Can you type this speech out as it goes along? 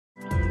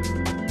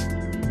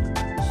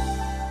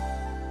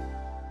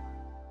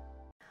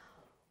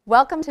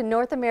Welcome to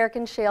North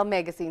American Shale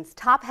Magazine's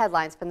top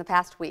headlines from the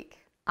past week.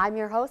 I'm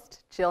your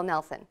host, Jill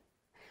Nelson.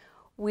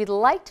 We'd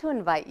like to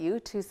invite you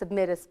to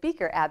submit a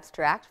speaker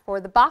abstract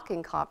for the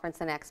Bakken Conference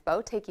and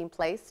Expo taking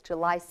place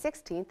July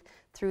 16th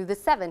through the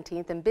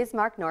 17th in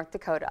Bismarck, North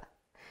Dakota.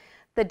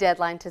 The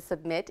deadline to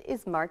submit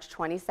is March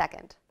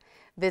 22nd.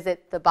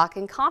 Visit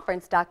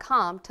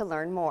thebakkenconference.com to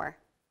learn more.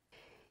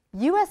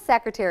 U.S.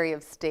 Secretary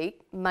of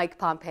State Mike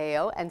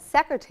Pompeo and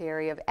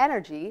Secretary of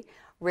Energy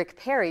Rick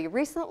Perry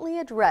recently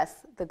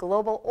addressed the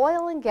global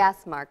oil and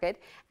gas market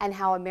and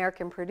how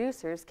American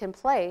producers can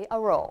play a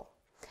role.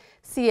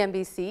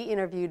 CNBC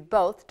interviewed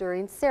both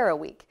during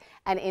CERAWeek,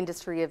 an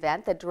industry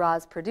event that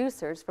draws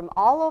producers from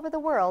all over the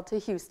world to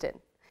Houston.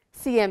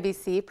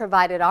 CNBC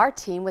provided our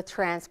team with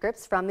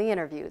transcripts from the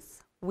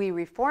interviews. We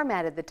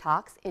reformatted the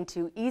talks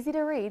into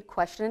easy-to-read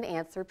question and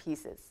answer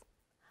pieces.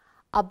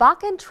 A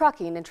Bakken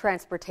trucking and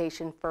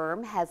transportation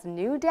firm has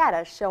new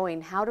data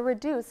showing how to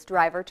reduce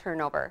driver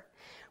turnover.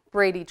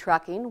 Brady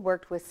Trucking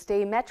worked with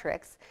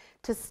Staymetrics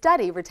to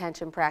study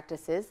retention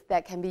practices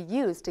that can be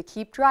used to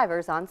keep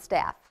drivers on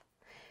staff.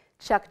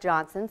 Chuck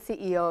Johnson,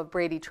 CEO of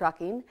Brady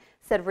Trucking,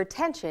 said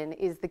retention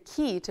is the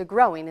key to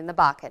growing in the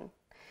Bakken.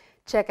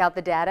 Check out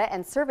the data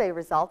and survey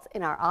results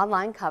in our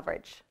online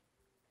coverage.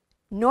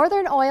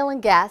 Northern Oil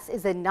and Gas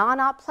is a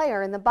non-op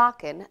player in the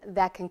Bakken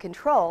that can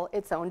control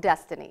its own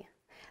destiny.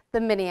 The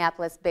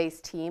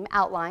Minneapolis-based team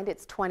outlined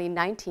its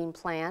 2019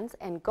 plans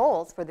and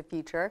goals for the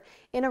future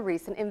in a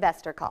recent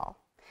investor call.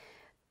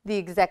 The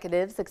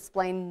executives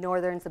explained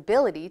Northern's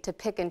ability to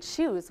pick and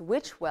choose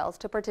which wells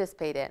to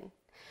participate in.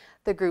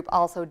 The group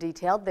also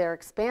detailed their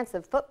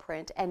expansive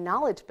footprint and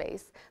knowledge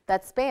base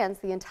that spans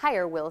the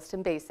entire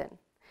Williston Basin.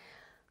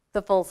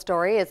 The full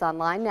story is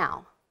online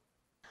now.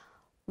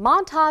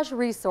 Montage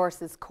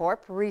Resources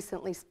Corp.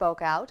 recently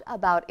spoke out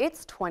about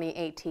its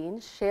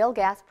 2018 shale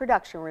gas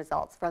production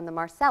results from the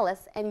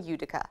Marcellus and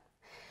Utica.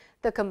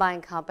 The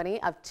combined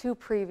company of two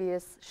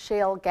previous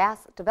shale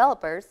gas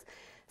developers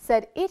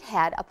said it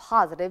had a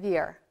positive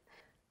year.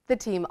 The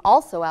team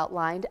also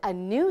outlined a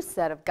new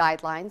set of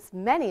guidelines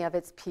many of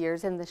its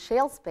peers in the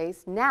shale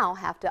space now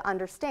have to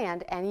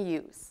understand and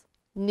use.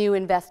 New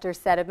investor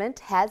sentiment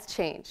has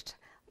changed.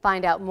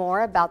 Find out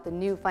more about the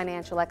new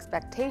financial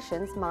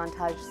expectations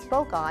Montage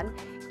spoke on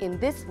in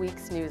this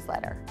week's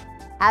newsletter.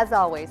 As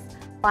always,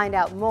 find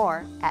out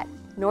more at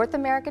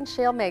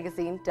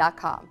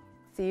NorthAmericanShaleMagazine.com.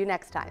 See you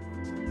next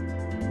time.